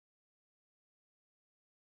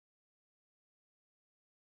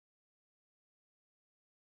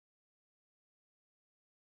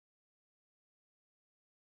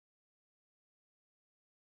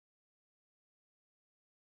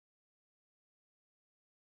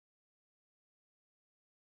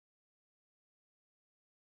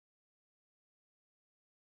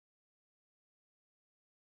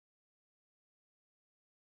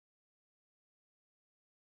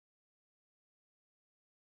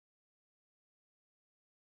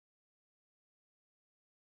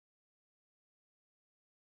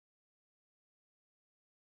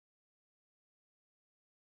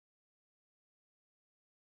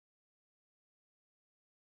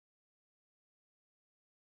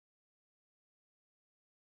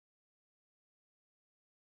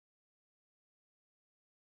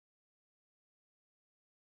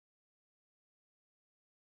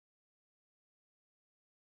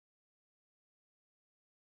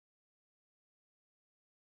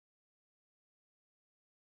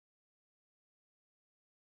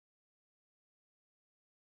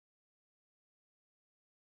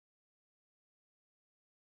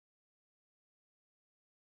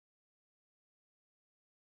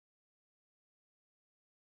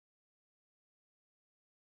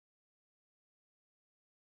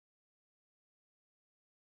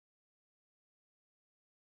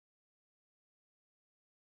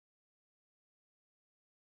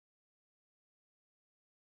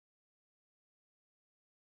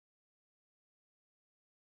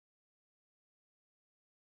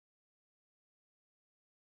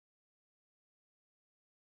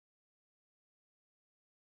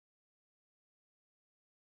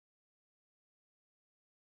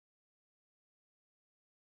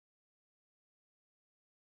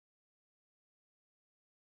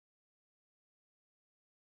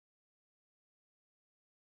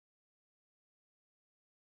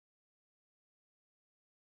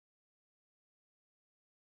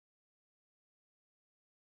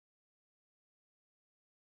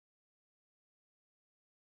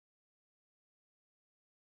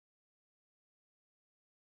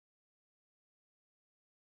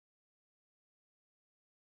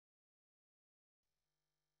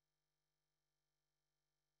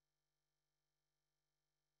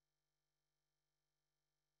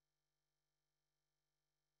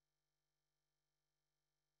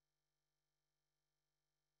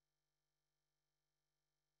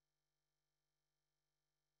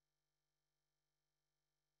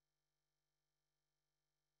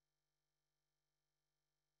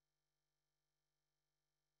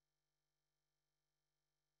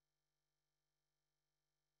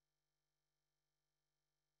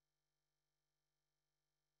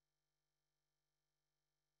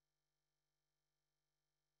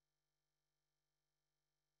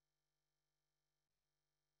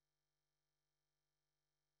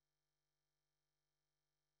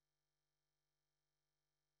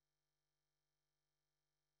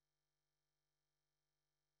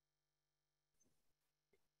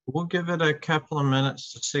We'll give it a couple of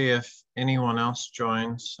minutes to see if anyone else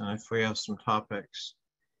joins and if we have some topics.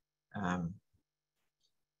 Hi,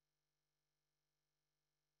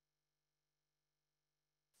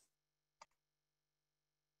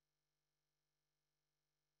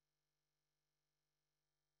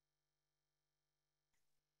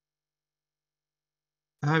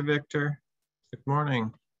 Victor. Good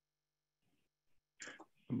morning.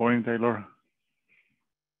 Good morning, Taylor.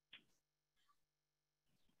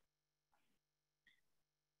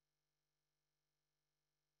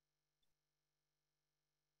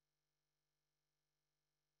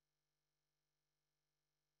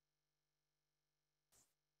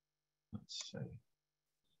 Let's see.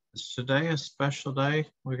 Is today a special day?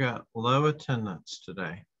 We got low attendance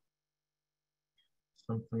today.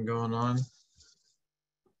 Something going on?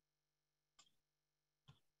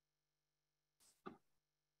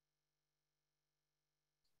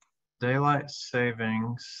 Daylight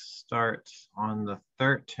savings starts on the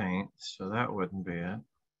 13th, so that wouldn't be it.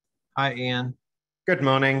 Hi, Ian. Good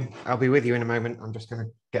morning. I'll be with you in a moment. I'm just going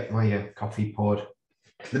to get my coffee poured.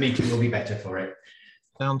 The meeting will be better for it.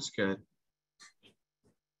 Sounds good.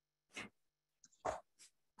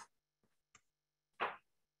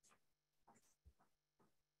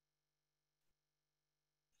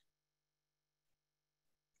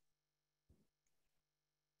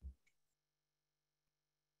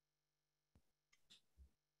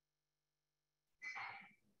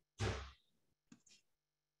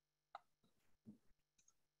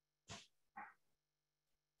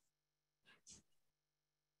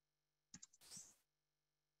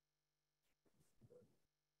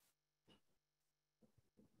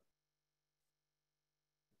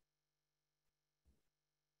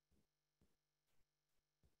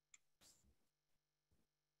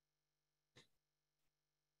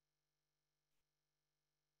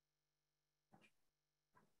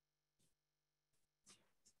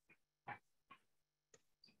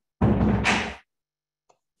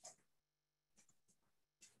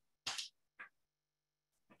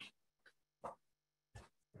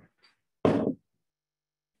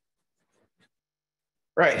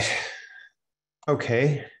 Right.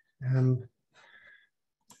 Okay.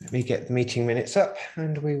 Let me get the meeting minutes up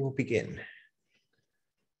and we will begin.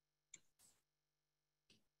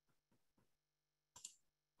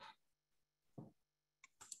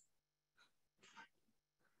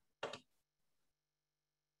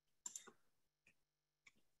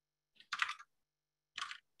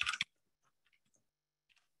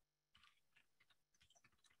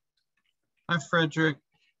 Hi, Frederick.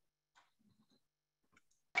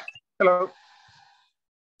 Hello.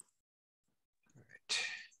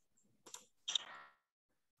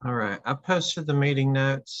 All right, I posted the meeting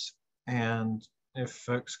notes, and if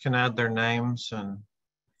folks can add their names and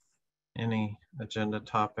any agenda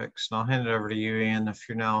topics, and I'll hand it over to you, Ian, if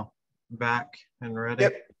you're now back and ready.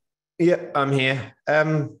 Yep, I'm here.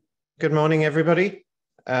 Good morning, everybody.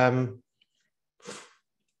 Right,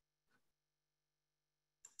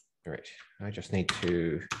 I just need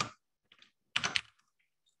to.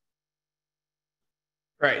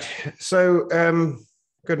 Right, so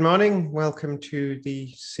good morning. Welcome to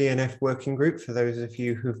the CNF working group for those of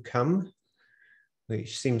you who've come,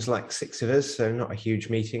 which seems like 6 of us, so not a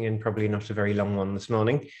huge meeting and probably not a very long one this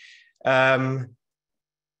morning.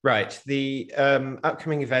 Right, the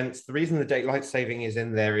upcoming events, the reason the daylight saving is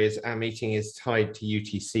in there is our meeting is tied to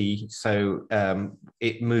UTC, so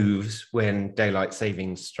it moves when daylight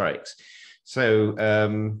saving strikes.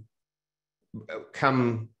 So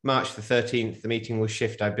come March the 13th, the meeting will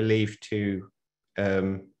shift, I believe, to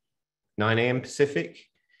 9 AM Pacific,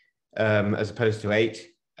 as opposed to 8.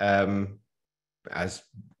 As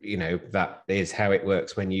you know, that is how it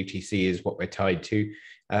works when UTC is what we're tied to.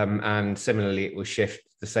 And similarly, it will shift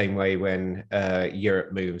the same way when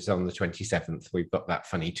Europe moves on the 27th. We've got that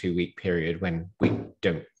funny 2-week period when we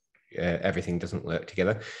don't, everything doesn't work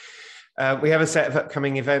together. We have a set of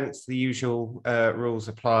upcoming events. The usual rules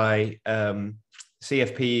apply.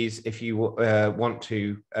 CFPs, if you want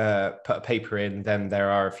to put a paper in, then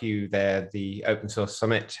there are a few there. The Open Source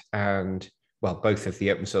Summit and, well, both of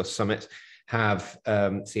the Open Source Summits have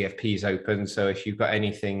CFPs open. So if you've got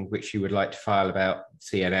anything which you would like to file about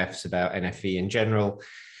CNFs, about NFV in general,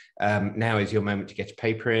 now is your moment to get a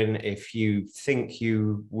paper in. If you think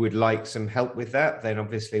you would like some help with that, then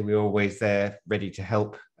obviously we're always there ready to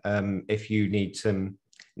help. If you need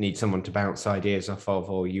someone to bounce ideas off of,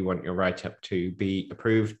 or you want your write-up to be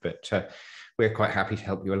approved, but we're quite happy to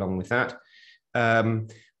help you along with that.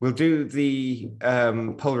 We'll do the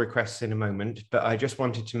pull requests in a moment, but I just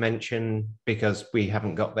wanted to mention, because we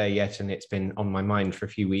haven't got there yet and it's been on my mind for a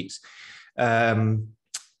few weeks,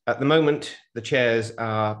 At the moment, the chairs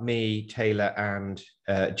are me, Taylor, and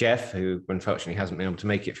Jeff, who unfortunately hasn't been able to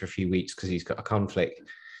make it for a few weeks because he's got a conflict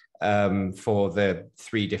for the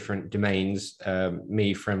 3 different domains.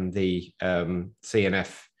 Me from the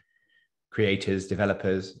CNF creators,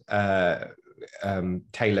 developers,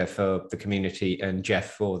 Taylor for the community, and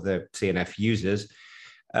Jeff for the CNF users.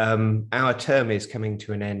 Our term is coming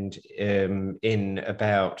to an end in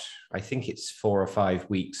about, I think it's 4 or 5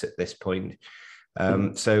 weeks at this point.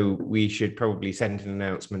 So we should probably send an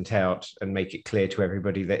announcement out and make it clear to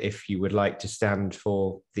everybody that if you would like to stand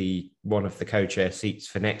for one of the co-chair seats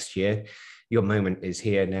for next year, your moment is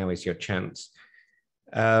here. Now is your chance.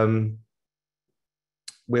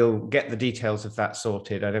 We'll get the details of that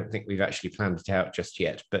sorted. I don't think we've actually planned it out just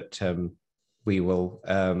yet, but we will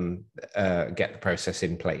get the process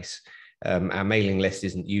in place. Our mailing list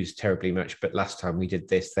isn't used terribly much, but last time we did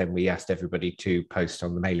this, then we asked everybody to post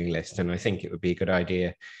on the mailing list, and I think it would be a good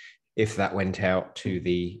idea if that went out to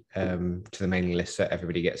the mailing list so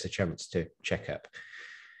everybody gets a chance to check up.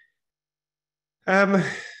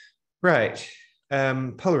 Right,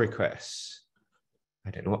 pull requests.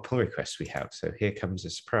 I don't know what pull requests we have, so here comes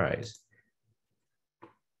a surprise.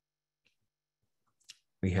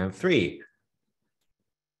 We have 3.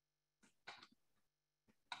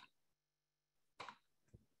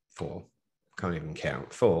 4. Can't even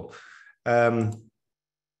count. 4.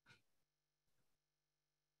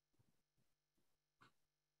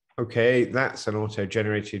 Okay, that's an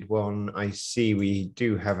auto-generated one. I see we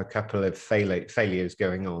do have a couple of failures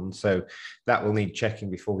going on, so that will need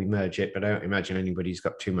checking before we merge it, but I don't imagine anybody's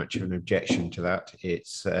got too much of an objection to that.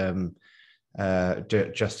 It's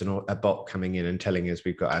just a bot coming in and telling us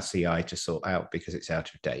we've got our CI to sort out because it's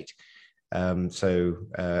out of date. So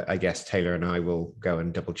I guess Taylor and I will go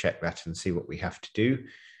and double check that and see what we have to do.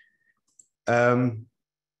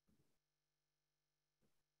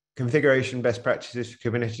 Configuration best practices for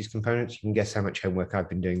Kubernetes components. You can guess how much homework I've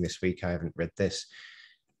been doing this week. I haven't read this.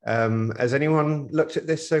 Has anyone looked at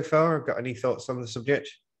this so far? Got any thoughts on the subject?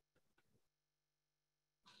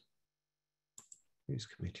 Whose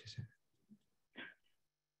committee is it?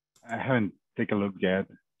 I haven't taken a look yet,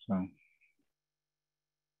 so.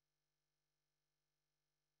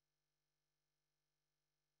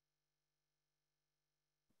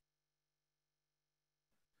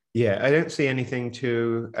 Yeah, I don't see anything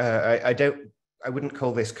to, I wouldn't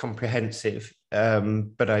call this comprehensive,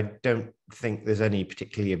 but I don't think there's any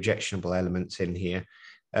particularly objectionable elements in here.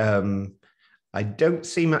 I don't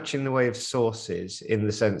see much in the way of sources in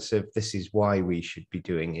the sense of this is why we should be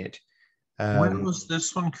doing it. When was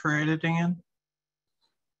this one created again?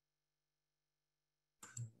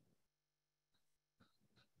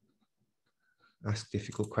 Ask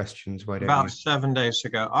difficult questions. Why don't About you? 7 days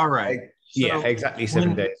ago. All right. Yeah, exactly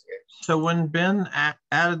 7 days ago. So when Ben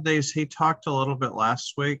added these, he talked a little bit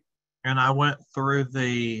last week, and I went through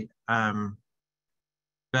the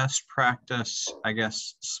best practice, I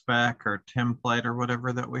guess, spec or template or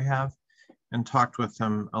whatever that we have, and talked with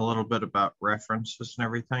him a little bit about references and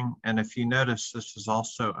everything. And if you notice, this is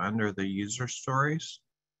also under the user stories.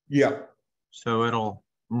 Yeah. So it'll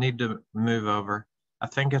need to move over. I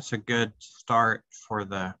think it's a good start for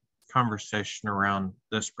the conversation around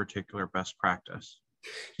this particular best practice.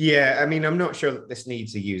 Yeah, I mean, I'm not sure that this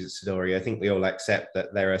needs a user story. I think we all accept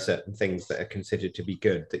that there are certain things that are considered to be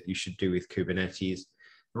good that you should do with Kubernetes.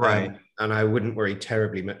 Right. And I wouldn't worry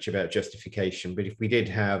terribly much about justification, but if we did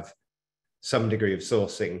have some degree of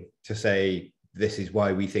sourcing to say, this is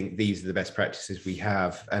why we think these are the best practices we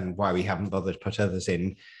have and why we haven't bothered to put others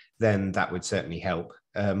in, then that would certainly help.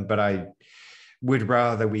 But I would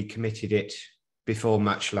rather we committed it before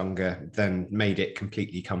much longer than made it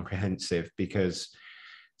completely comprehensive, because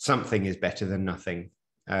something is better than nothing.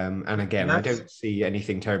 And again, I don't see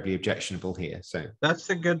anything terribly objectionable here. So that's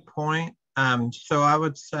a good point. So I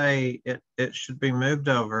would say it should be moved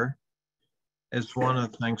over is one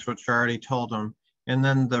of the things which I already told them. And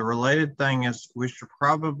then the related thing is we should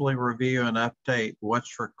probably review and update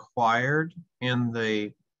what's required in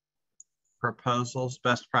the proposals,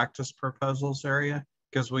 best practice proposals area,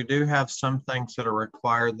 because we do have some things that are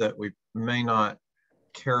required that we may not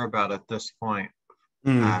care about at this point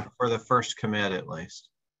for the first commit at least.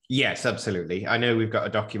 Yes, absolutely. I know we've got a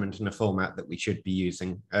document and a format that we should be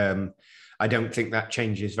using. I don't think that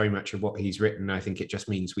changes very much of what he's written. I think it just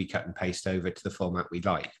means we cut and paste over to the format we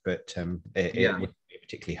like, but it would be a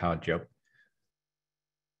particularly hard job.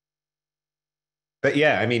 But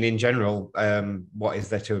yeah, I mean, in general, what is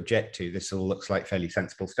there to object to? This all looks like fairly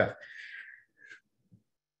sensible stuff.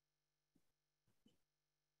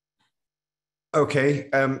 Okay,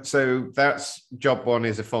 so that's job one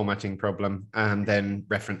is a formatting problem, and then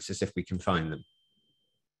references if we can find them.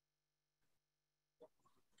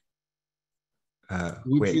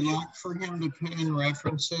 Would you like for him to put in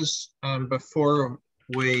references before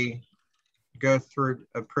we go through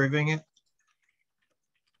approving it?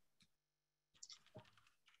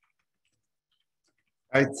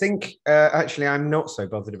 I think actually I'm not so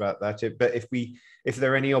bothered about that. But if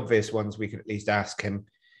there are any obvious ones, we could at least ask him.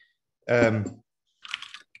 So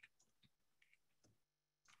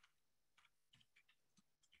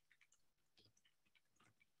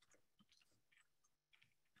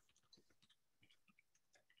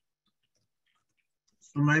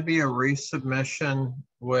maybe a resubmission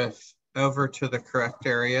with over to the correct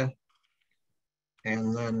area,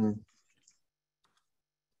 and then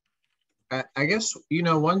I guess, you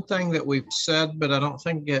know, one thing that we've said, but I don't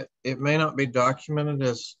think it may not be documented,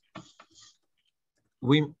 is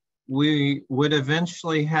we would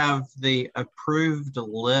eventually have the approved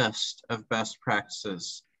list of best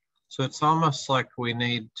practices. So it's almost like we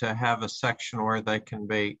need to have a section where they can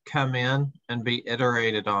come in and be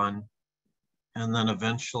iterated on, and then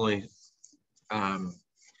eventually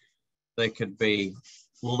they could be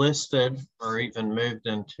listed or even moved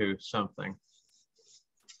into something.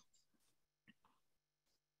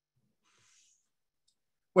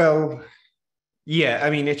 Well, yeah, I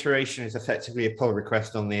mean, iteration is effectively a pull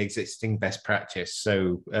request on the existing best practice.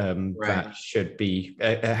 So Right. that should be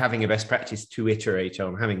having a best practice to iterate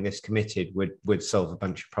on. Having this committed would solve a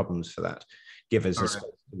bunch of problems for that, give us a space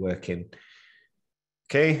to work in.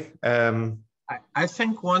 Okay. I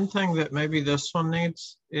think one thing that maybe this one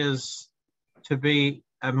needs is to be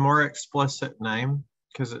a more explicit name,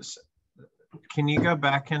 because it's, can you go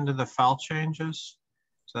back into the file changes?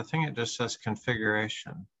 So I think it just says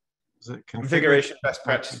configuration. Is it configuration best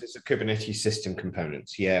practices of Kubernetes system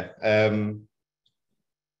components? Yeah.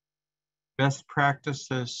 Best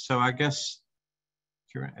practices. So I guess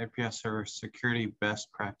API server security best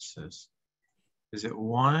practices. Is it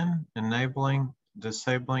one, enabling,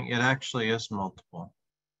 disabling? It actually is multiple.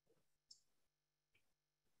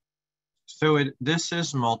 So this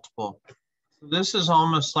is multiple. This is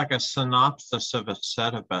almost like a synopsis of a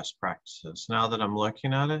set of best practices. Now that I'm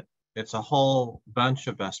looking at it, it's a whole bunch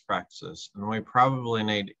of best practices, and we probably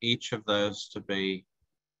need each of those to be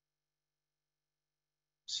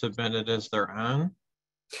submitted as their own.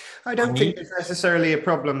 I don't think it's necessarily a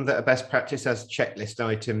problem that a best practice has checklist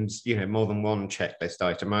items, you know, more than one checklist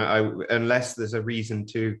item. Unless there's a reason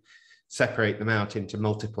to separate them out into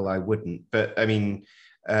multiple, I wouldn't. But I mean,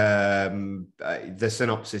 the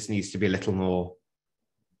synopsis needs to be a little more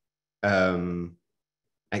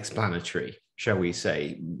explanatory, shall we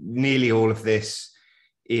say. Nearly all of this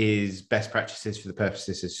is best practices for the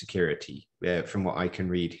purposes of security, from what I can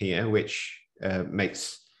read here, which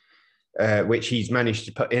which he's managed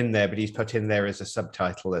to put in there, but he's put in there as a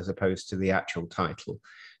subtitle as opposed to the actual title.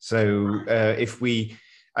 So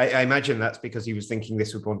I imagine that's because he was thinking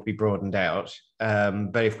this would want to be broadened out.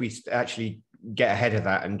 But if we actually get ahead of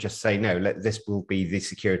that and just say, no, this will be the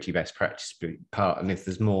security best practice part. And if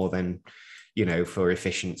there's more, then, you know, for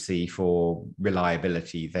efficiency, for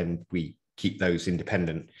reliability, then we keep those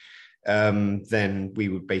independent. Then we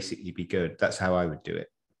would basically be good. That's how I would do it.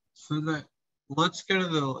 So let's go to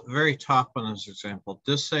the very top on this example,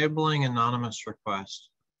 disabling anonymous request.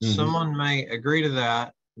 Mm-hmm. Someone may agree to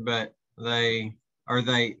that, but they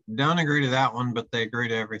don't agree to that one, but they agree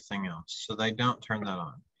to everything else. So they don't turn that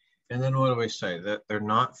on. And then what do we say? That they're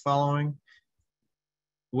not following?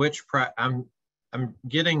 I'm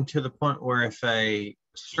getting to the point where if a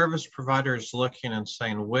service provider is looking and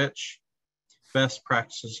saying, which best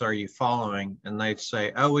practices are you following? And they'd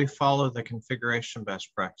say, oh, we follow the configuration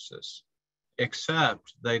best practices,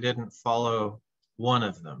 except they didn't follow one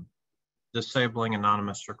of them, disabling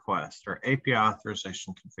anonymous request or API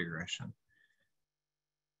authorization configuration.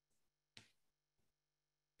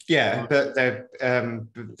 Yeah, but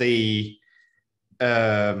the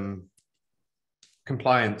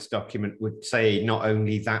compliance document would say not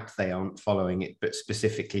only that they aren't following it, but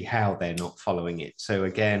specifically how they're not following it. So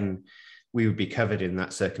again, we would be covered in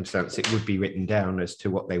that circumstance. It would be written down as to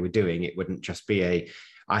what they were doing. It wouldn't just be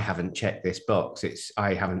I haven't checked this box. It's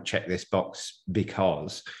I haven't checked this box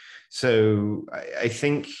because. So I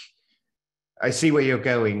think I see where you're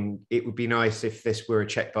going. It would be nice if this were a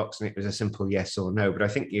checkbox and it was a simple yes or no, but I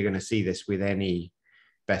think you're going to see this with any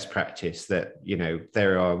best practice that, you know,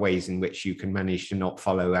 there are ways in which you can manage to not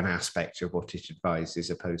follow an aspect of what it advises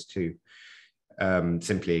as opposed to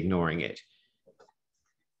simply ignoring it.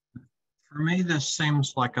 For me, this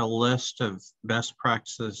seems like a list of best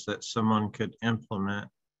practices that someone could implement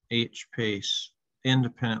each piece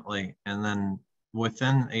independently, and then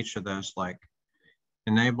within each of those, like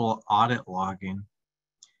enable audit logging,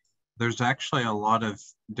 there's actually a lot of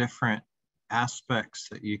different aspects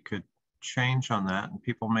that you could change on that, and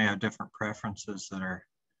people may have different preferences that are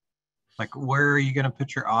like, where are you going to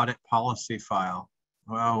put your audit policy file?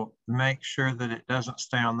 Well, make sure that it doesn't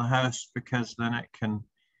stay on the host, because then it can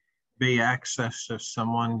be accessed if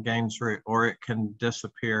someone gains root, or it can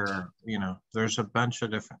disappear. You know, there's a bunch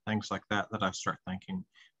of different things like that that I start thinking.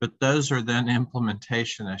 But those are then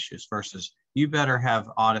implementation issues versus you better have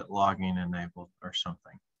audit logging enabled or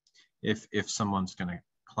something if someone's going to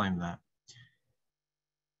claim that.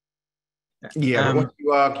 Yeah, what are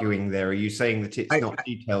you arguing there? Are you saying that it's not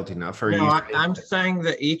detailed enough? Or no, are you I'm saying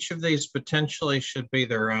that each of these potentially should be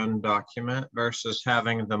their own document versus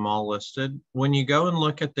having them all listed. When you go and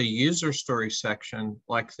look at the user story section,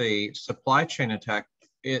 like the supply chain attack,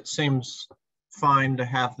 it seems fine to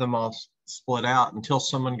have them all split out until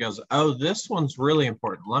someone goes, oh, this one's really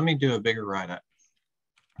important. Let me do a bigger write-up.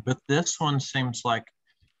 But this one seems like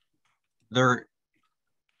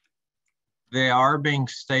they are being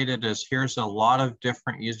stated as, here's a lot of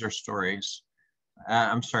different user stories.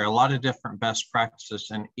 I'm sorry, a lot of different best practices,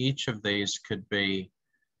 and each of these could be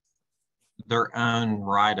their own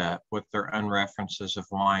write-up with their own references of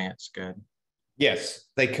why it's good. Yes,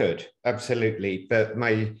 they could, absolutely. But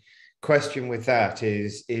my question with that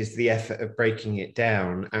is the effort of breaking it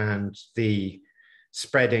down and the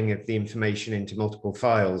spreading of the information into multiple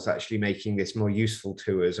files actually making this more useful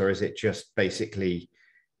to us, or is it just basically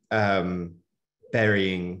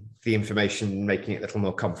burying the information, making it a little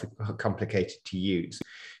more complicated to use?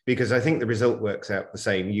 Because I think the result works out the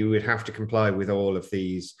same. You would have to comply with all of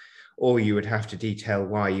these, or you would have to detail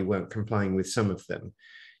why you weren't complying with some of them.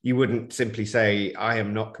 You wouldn't simply say, I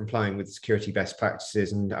am not complying with security best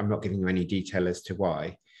practices and I'm not giving you any detail as to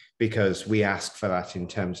why, because we ask for that in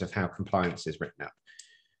terms of how compliance is written up.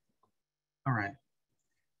 All right.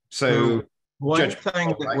 So one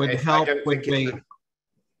thing that would help would be,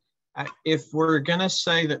 if we're going to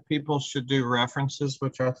say that people should do references,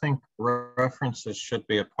 which I think references should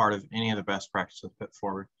be a part of any of the best practices put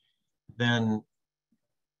forward, then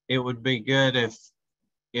it would be good if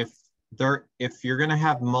you're going to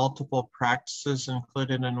have multiple practices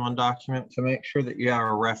included in one document, to make sure that you have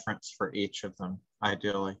a reference for each of them,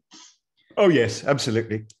 ideally. Oh, yes,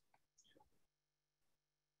 absolutely.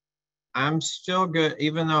 I'm still good,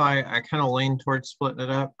 even though I kind of lean towards splitting it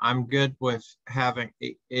up. I'm good with having,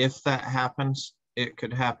 if that happens, it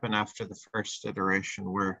could happen after the first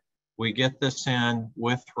iteration where we get this in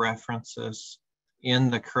with references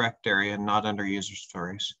in the correct area, not under user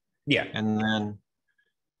stories. Yeah. And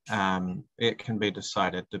then it can be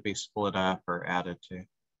decided to be split up or added to.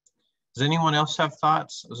 Does anyone else have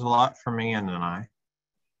thoughts? There's a lot for me and then I.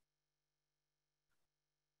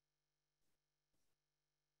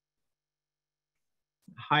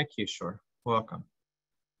 Hi, Kishore. Welcome.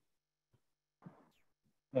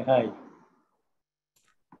 Hey, hi.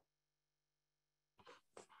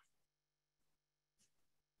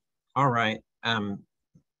 All right.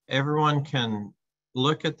 Everyone can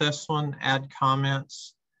look at this one, add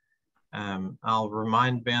comments. I'll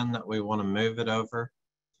remind Ben that we want to move it over,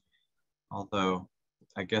 although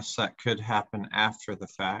I guess that could happen after the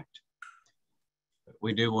fact. But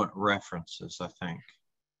we do want references, I think.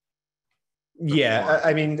 Yeah,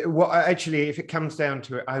 I mean, actually, if it comes down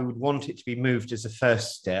to it, I would want it to be moved as a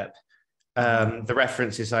first step. The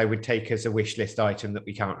references I would take as a wish list item that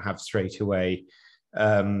we can't have straight away.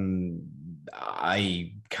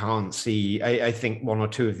 I can't see, I think one or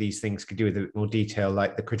two of these things could do with a bit more detail,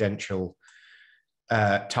 like the credential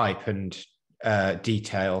type and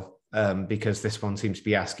detail, because this one seems to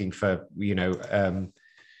be asking for, you know,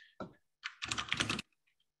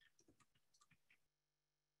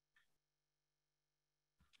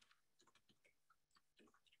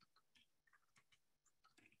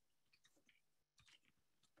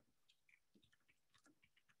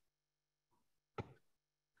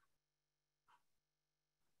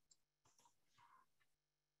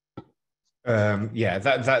 yeah,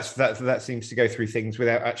 that seems to go through things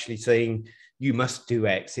without actually saying you must do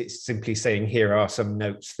X. It's simply saying here are some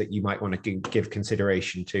notes that you might want to give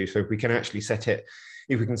consideration to. So if we can actually set it,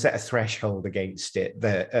 if we can set a threshold against it,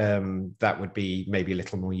 that would be maybe a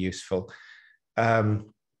little more useful. You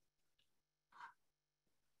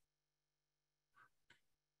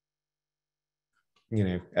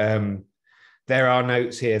know, there are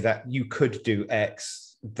notes here that you could do X.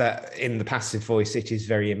 That in the passive voice, it is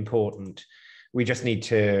very important. We just need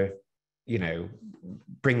to, you know,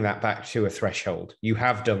 bring that back to a threshold. You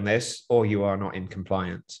have done this or you are not in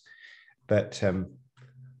compliance. But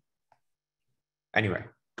Anyway.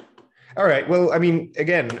 All right. Well, I mean,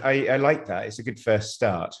 again, I like that. It's a good first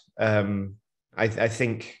start. I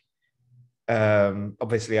think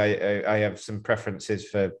obviously I have some preferences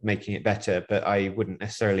for making it better, but I wouldn't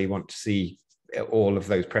necessarily want to see all of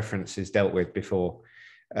those preferences dealt with before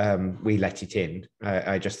we let it in.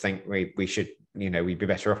 I just think we should, we'd be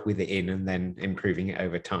better off with it in and then improving it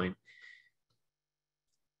over time.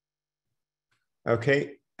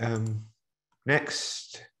 Okay.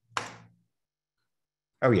 Next.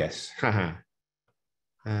 Oh, yes. Haha.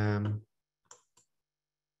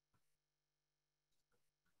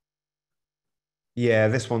 Yeah,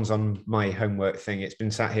 this one's on my homework thing. It's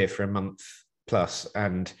been sat here for a month plus,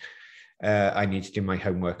 and I need to do my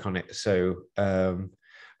homework on it. So,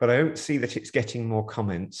 but I don't see that it's getting more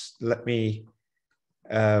comments. Let me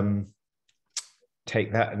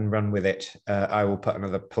take that and run with it. I will put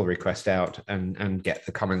another pull request out and get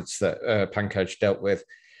the comments that Pankaj dealt with,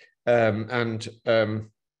 and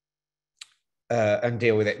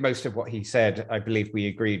deal with it. Most of what he said, I believe we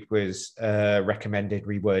agreed, was recommended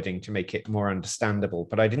rewording to make it more understandable.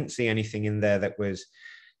 But I didn't see anything in there that was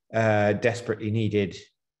desperately needed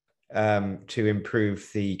to improve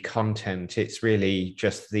the content. It's really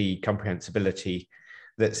just the comprehensibility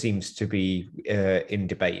that seems to be in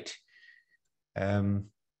debate.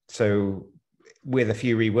 So with a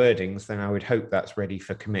few rewordings, then I would hope that's ready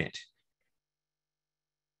for commit.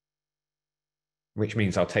 Which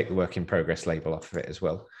means I'll take the work in progress label off of it as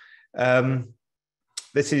well.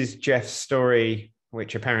 This is Jeff's story,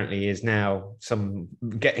 which apparently is now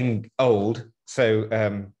getting old,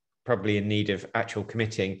 so probably in need of actual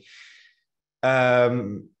committing.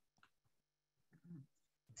 Jeff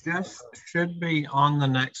should be on the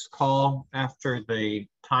next call after the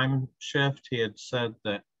time shift. He had said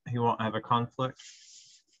that he won't have a conflict.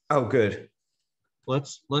 Oh, good.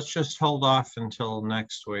 Let's just hold off until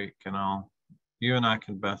next week, and you and I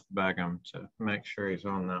can both beg him to make sure he's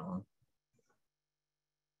on that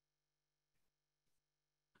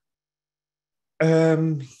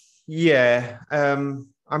one. Yeah, I'm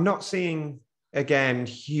not seeing, again,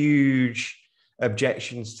 huge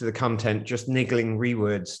objections to the content, just niggling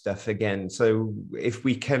reword stuff again. So if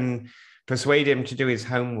we can persuade him to do his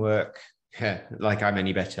homework, like I'm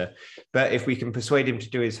any better, but if we can persuade him to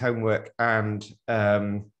do his homework and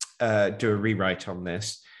do a rewrite on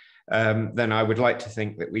this, then I would like to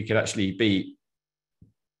think that we could actually be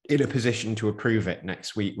in a position to approve it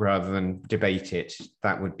next week rather than debate it.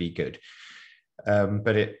 That would be good.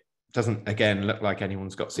 But it doesn't, again, look like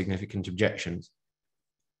anyone's got significant objections.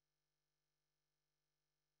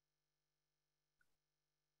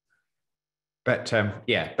 But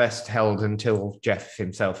yeah, best held until Jeff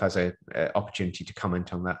himself has an opportunity to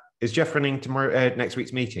comment on that. Is Jeff running tomorrow, next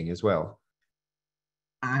week's meeting as well?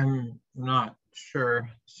 I'm not sure.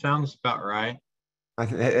 Sounds about right. I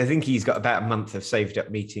think he's got about a month of saved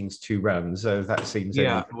up meetings to run, so that seems.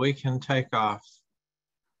 Yeah, we can take off.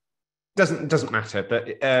 Doesn't matter,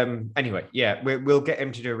 but anyway, yeah, we'll get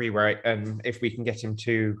him to do a rewrite, and if we can get him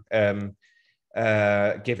to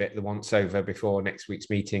give it the once over before next week's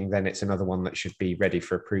meeting, then it's another one that should be ready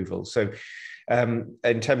for approval. So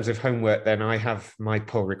in terms of homework, then I have my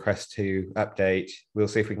pull request to update. We'll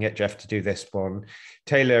see if we can get Jeff to do this one.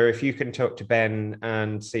 Taylor, if you can talk to Ben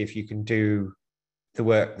and see if you can do the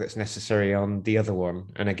work that's necessary on the other one.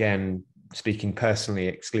 And again, speaking personally,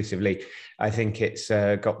 exclusively, I think it's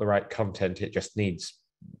got the right content. It just needs,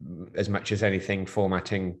 as much as anything,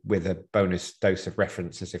 formatting with a bonus dose of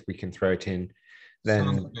references. If we can throw it in,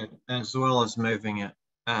 then as well as moving it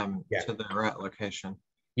to the right location.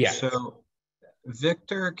 Yeah. So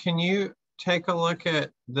Victor, can you take a look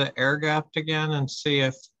at the air gap again and see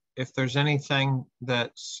if there's anything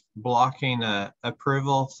that's blocking a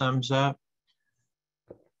approval thumbs up?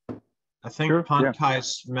 I think Sure,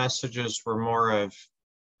 Pantai's messages were more of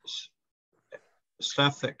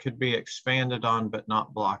stuff that could be expanded on, but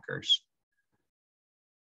not blockers.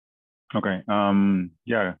 Okay.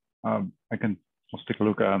 Yeah. I can let's take a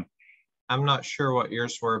look. I'm not sure what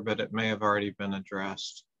yours were, but it may have already been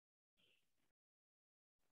addressed.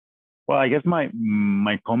 Well, I guess my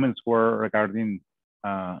comments were regarding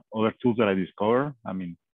other tools that I discovered. I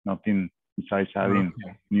mean, nothing besides adding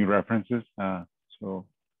new references. So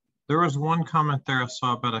there was one comment there I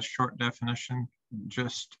saw about a short definition.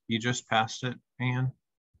 You just passed it, Ian,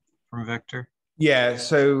 from Victor. Yeah.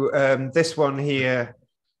 So this one here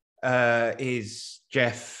is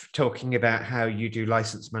Jeff talking about how you do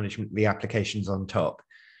license management, the applications on top,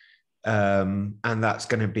 and that's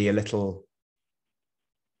going to be a little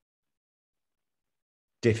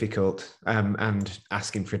difficult, and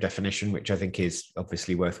asking for a definition, which I think is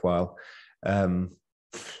obviously worthwhile.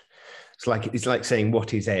 It's like saying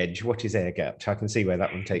what is edge, what is air gapped. I can see where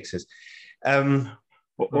that one takes us.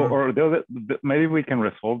 Or maybe we can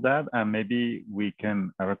resolve that, and maybe we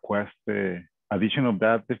can request the addition of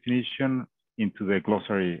that definition into the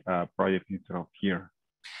glossary project instead of here.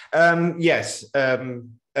 Yes.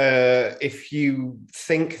 If you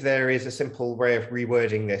think there is a simple way of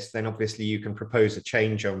rewording this, then obviously you can propose a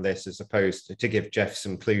change on this as opposed to give Jeff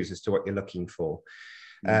some clues as to what you're looking for.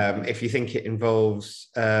 If you think it involves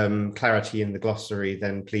clarity in the glossary,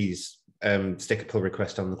 then please stick a pull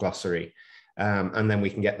request on the glossary. And then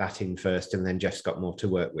we can get that in first, and then Jeff's got more to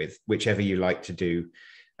work with, whichever you like to do.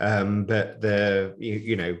 But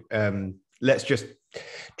let's just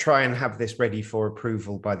try and have this ready for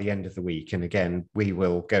approval by the end of the week. And again, we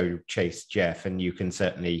will go chase Jeff, and you can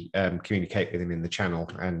certainly communicate with him in the channel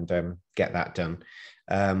and get that done.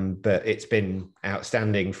 But it's been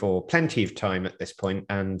outstanding for plenty of time at this point,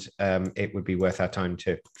 and it would be worth our time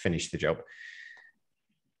to finish the job.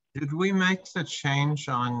 Did we make the change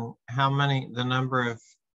on the number of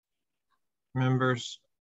members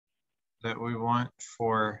that we want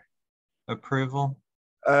for approval?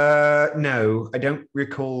 No, I don't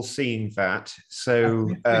recall seeing that. So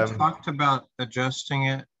we talked about adjusting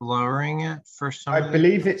it, lowering it for some. I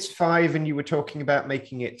believe it's 5, and you were talking about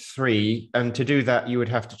making it 3. And to do that, you would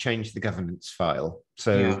have to change the governance file.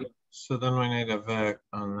 So, yeah. So then we need a vote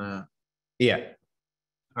on that. Yeah.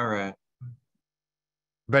 All right.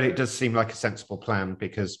 But it does seem like a sensible plan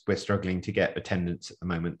because we're struggling to get attendance at the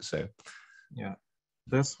moment. So, yeah,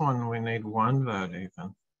 this one we need 1 vote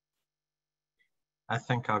even. I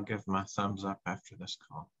think I'll give my thumbs up after this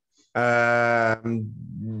call.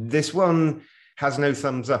 This one has no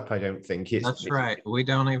thumbs up, I don't think. That's right. We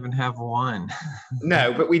don't even have 1.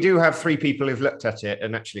 No, but we do have 3 people who've looked at it.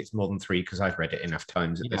 And actually, it's more than 3 because I've read it enough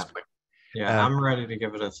times at this point. Yeah, I'm ready to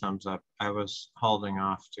give it a thumbs up. I was holding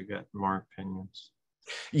off to get more opinions.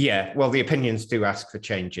 Yeah, well, the opinions do ask for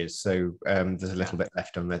changes. So there's a little bit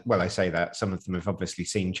left on that. Well, I say that. Some of them have obviously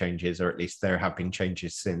seen changes, or at least there have been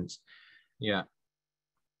changes since. Yeah.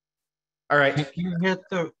 All right. Can you hit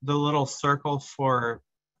the little circle for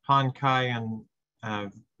Han Kai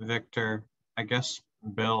and Victor? I guess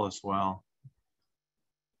Bill as well.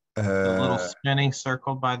 The little spinny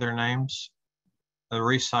circle by their names. The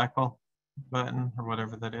recycle button or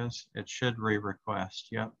whatever that is. It should re-request.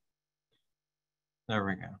 Yep. There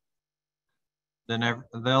we go. Then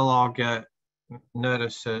they'll all get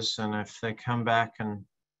notices, and if they come back and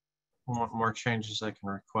want more changes, they can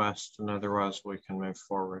request, and otherwise we can move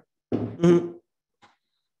forward. Mm-hmm.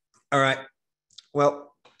 All right.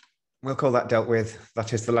 Well, we'll call that dealt with.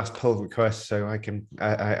 That is the last pull request, so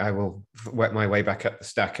I will work my way back up the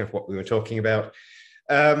stack of what we were talking about.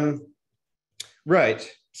 Right.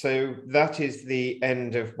 So that is the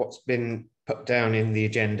end of what's been put down in the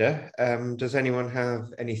agenda. Does anyone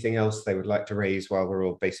have anything else they would like to raise while we're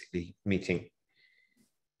all basically meeting?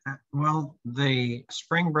 Well, the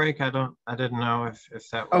spring break, I didn't know if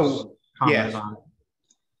that was commented on.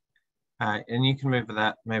 And you can move to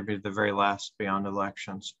that maybe the very last beyond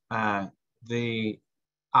elections. I'll be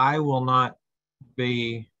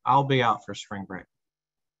out for spring break.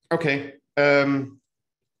 Okay. I'm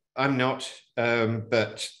not,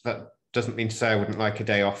 but that doesn't mean to say I wouldn't like a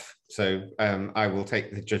day off. So I will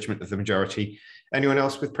take the judgment of the majority. Anyone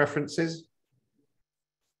else with preferences?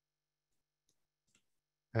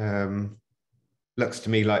 Looks to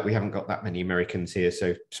me like we haven't got that many Americans here,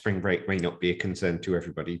 so spring break may not be a concern to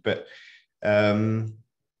everybody. But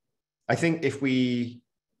I think if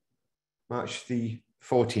March the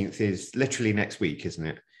 14th is literally next week, isn't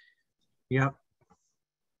it? Yep.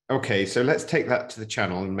 Okay, so let's take that to the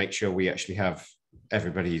channel and make sure we actually have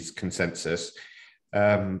everybody's consensus.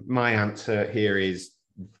 My answer here is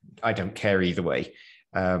I don't care either way.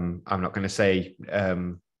 I'm not going to say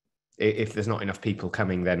if there's not enough people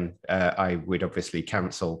coming, then I would obviously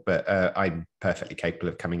cancel, but I'm perfectly capable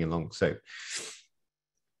of coming along. So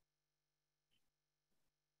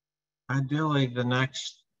ideally, the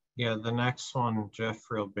next one,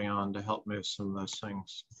 Jeffrey will be on to help move some of those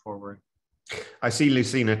things forward. I see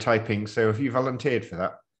Lucina typing, so have you volunteered for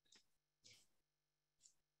that?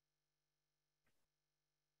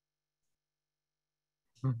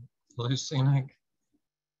 Lucina,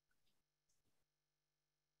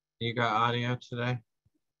 you got audio today?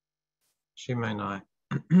 She may not.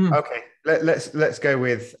 Okay, let's go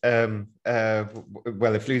with well,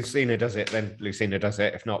 if Lucina does it, then Lucina does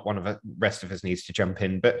it. If not, one of the rest of us needs to jump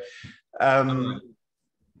in. But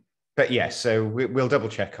yes, so we'll double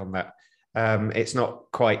check on that. It's not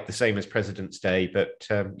quite the same as President's Day, but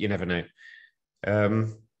you never know.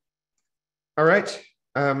 All right.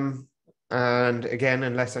 And again,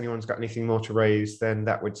 unless anyone's got anything more to raise, then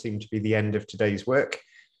that would seem to be the end of today's work.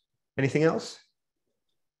 Anything else?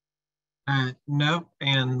 No,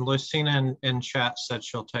 and Lucina in chat said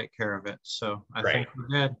she'll take care of it. So I think we're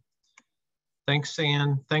good. Thanks,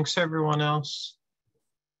 Ian. Thanks, everyone else.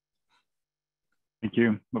 Thank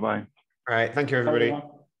you. Bye-bye. All right. Thank you, everybody.